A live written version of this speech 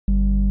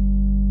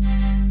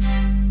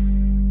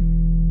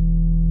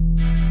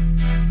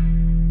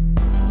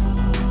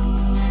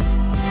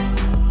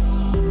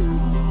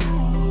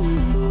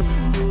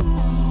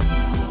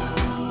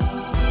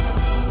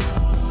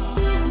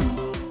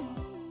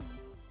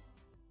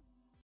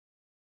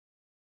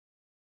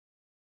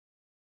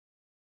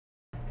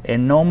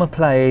In normal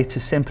play,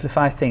 to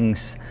simplify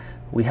things,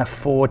 we have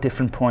 4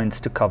 different points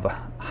to cover.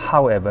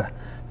 However,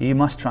 you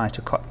must try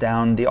to cut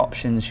down the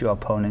options your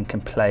opponent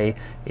can play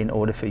in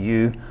order for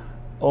you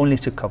only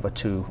to cover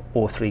 2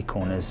 or 3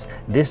 corners.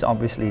 This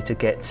obviously to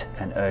get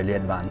an early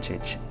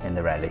advantage in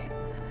the rally.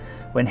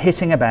 When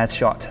hitting a bad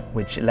shot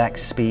which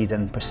lacks speed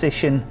and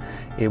precision,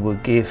 it will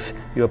give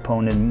your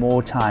opponent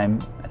more time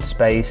and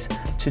space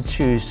to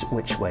choose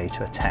which way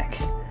to attack.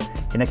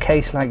 In a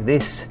case like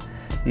this,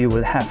 you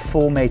will have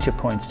 4 major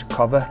points to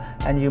cover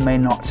and you may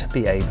not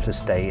be able to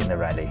stay in the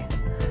rally.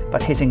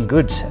 But hitting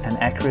good and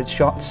accurate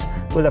shots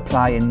will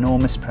apply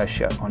enormous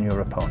pressure on your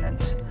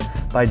opponent.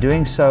 By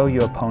doing so,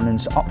 your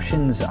opponent's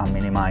options are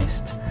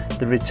minimized,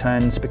 the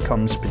returns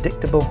becomes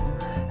predictable,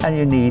 and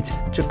you need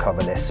to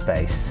cover less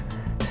space.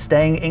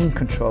 Staying in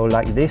control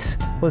like this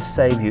will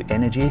save you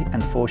energy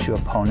and force your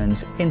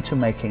opponents into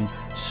making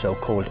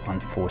so-called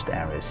unforced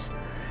errors.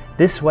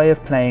 This way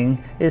of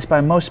playing is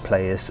by most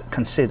players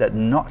considered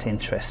not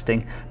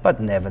interesting, but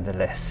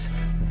nevertheless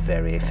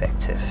very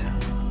effective.